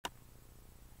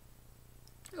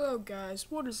Hello guys,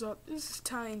 what is up? This is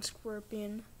Tying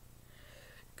Scorpion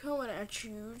coming at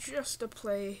you just to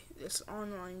play this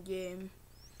online game,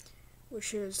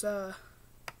 which is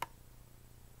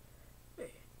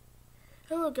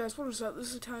hello guys, what is up?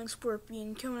 This is Tying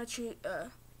Scorpion coming at you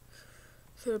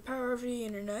through the power of the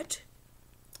internet,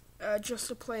 just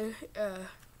to play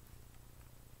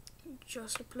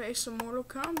some Mortal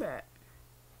Kombat.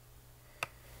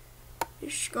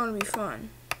 It's gonna be fun.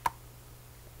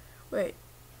 Wait.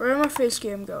 Where did my face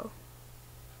cam go?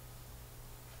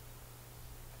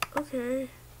 Okay.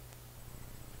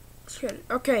 Let's get it.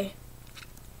 Okay.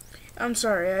 I'm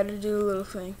sorry, I had to do a little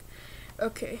thing.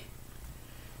 Okay.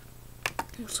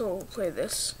 So we'll play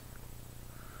this.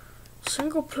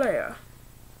 Single player.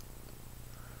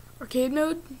 Arcade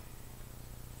mode?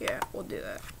 Yeah, we'll do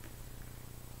that.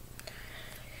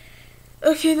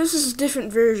 Okay, this is a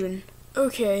different version.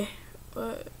 Okay.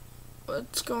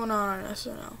 What's going on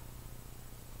SNL?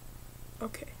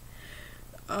 Okay.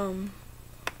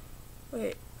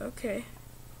 Wait, okay.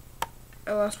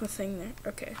 I lost my thing there.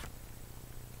 Okay.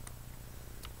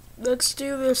 Let's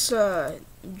do this,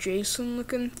 Jason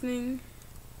looking thing.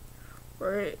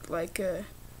 Where it, like, I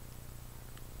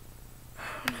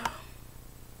don't know.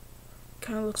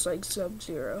 Kinda looks like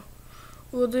Sub-Zero.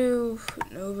 We'll do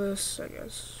Novus, I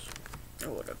guess.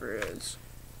 Or whatever it is.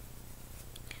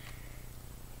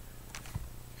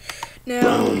 Now.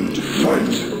 Round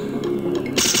fight.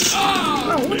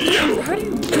 Oh, what the hell? How do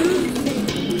you do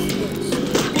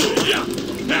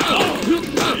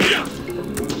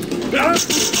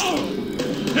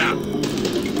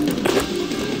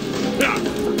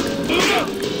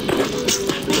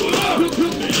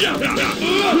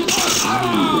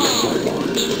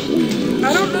I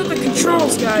don't know the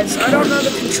controls, guys. I don't know the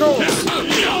controls.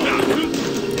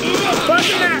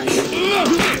 Button mash.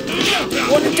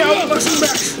 One and down, button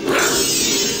mash.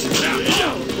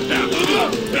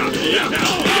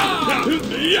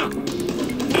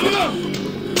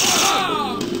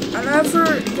 I never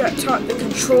got taught the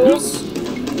controls.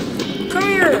 Come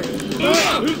here!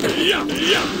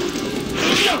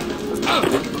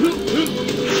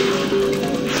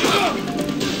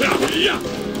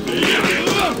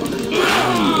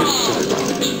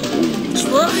 That's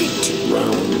right!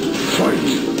 Round fight.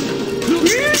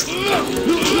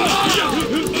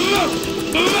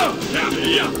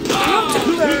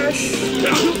 Button mash.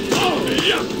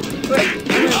 Wait,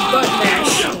 button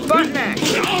mash. Button mash.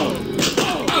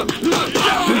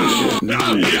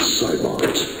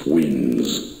 Cybot wins.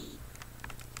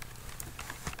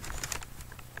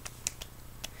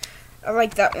 I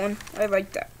like that one. I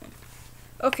like that one.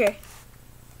 Okay.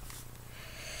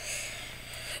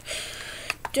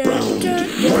 Dun, dun,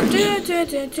 dun, dun, dun,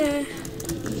 dun, dun.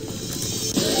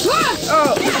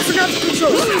 Oh, I forgot the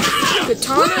controls.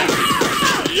 Katana.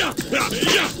 In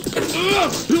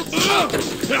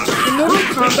Mortal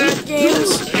Kombat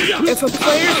games, if a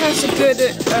player has a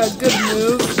good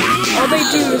move, all they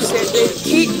do is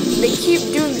they keep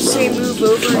doing the same move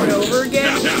over and over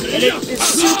again, and it's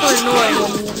super annoying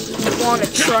when you want to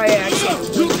try actually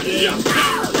win the game.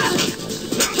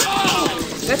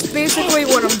 That's basically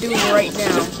what I'm doing right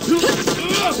now.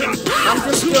 I'm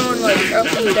just going like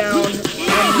up and down on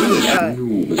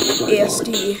the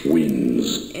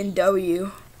ASD and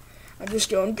W. I'm just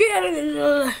going,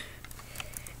 and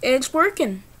it's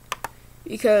working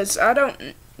because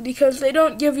they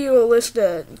don't give you a list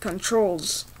of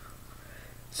controls.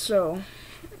 So,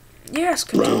 yes,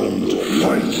 continue.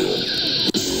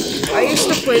 I used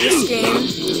to play this game in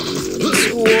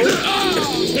school.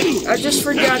 I just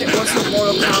forgot it wasn't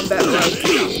Mortal Kombat like.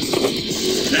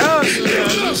 Oh,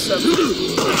 so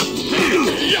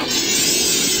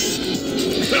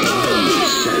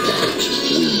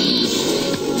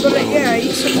But yeah, I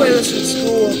used to play this in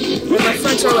school, and my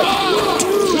friends are like,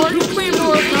 "Dude, why are you playing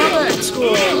Mortal Kombat at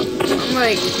school?" I'm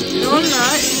like, "No, I'm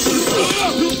not."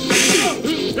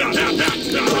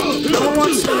 No one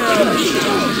wants to know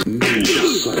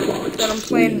that I'm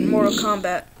playing Mortal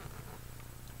Kombat.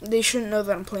 They shouldn't know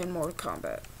that I'm playing Mortal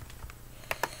Kombat.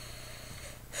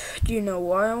 Do you know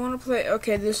why I want to play?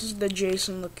 Okay, this is the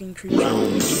Jason looking creature.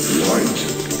 No,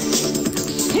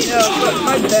 but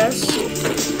my best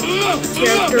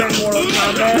character in Mortal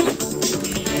Kombat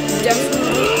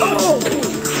definitely, oh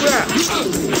crap,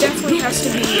 definitely has to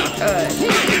be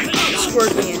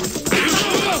Scorpion.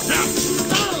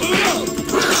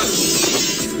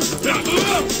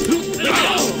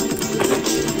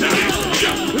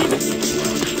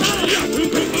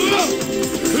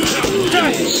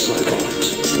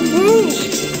 Woo!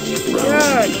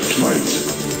 God!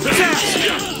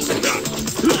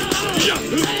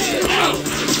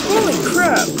 Holy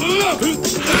crap!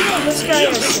 This guy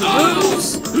has some moves.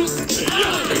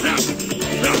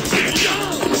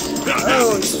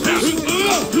 Oh,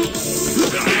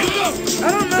 I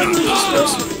don't know who he's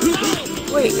supposed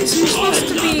to. Wait, is he supposed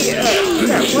to be?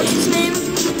 What's his name?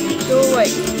 Go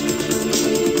like.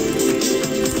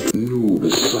 Noob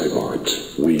Cybot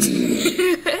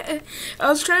wins. I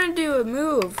was trying to do a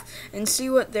move and see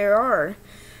what there are,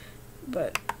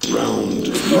 but Round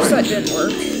of course that didn't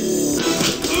work.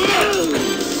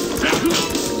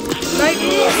 Night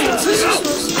move. Is this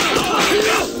supposed to?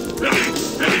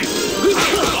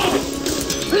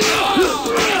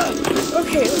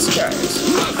 Okay, this guy is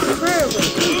incredibly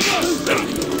good.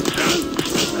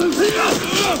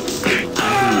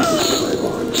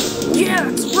 Yeah,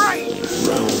 that's right!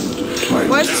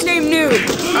 Why is his name Noob?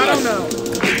 I don't know.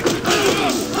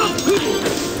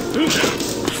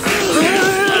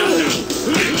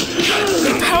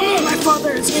 The power my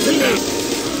father has given me.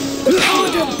 The power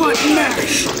to button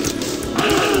mash.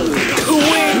 To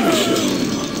win.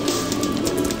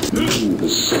 Noob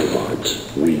Cybot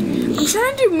wins. I'm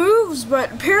trying to do moves,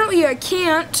 but apparently I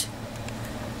can't.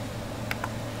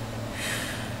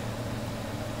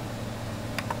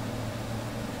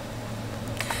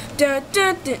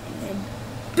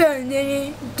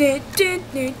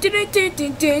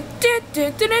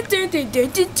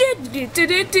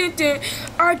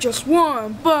 I just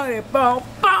won.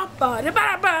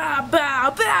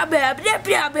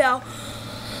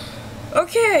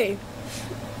 Okay.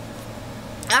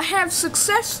 I have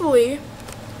successfully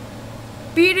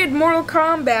beaten Mortal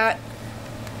Kombat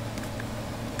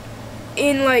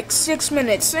in like 6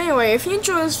 minutes. Anyway, if you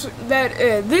enjoyed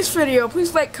this video,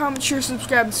 please like, comment, share,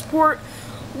 subscribe, and support.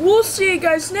 We'll see you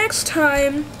guys next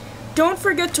time. Don't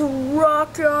forget to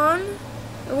rock on.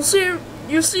 And we'll see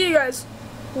you guys.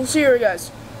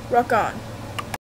 Rock on.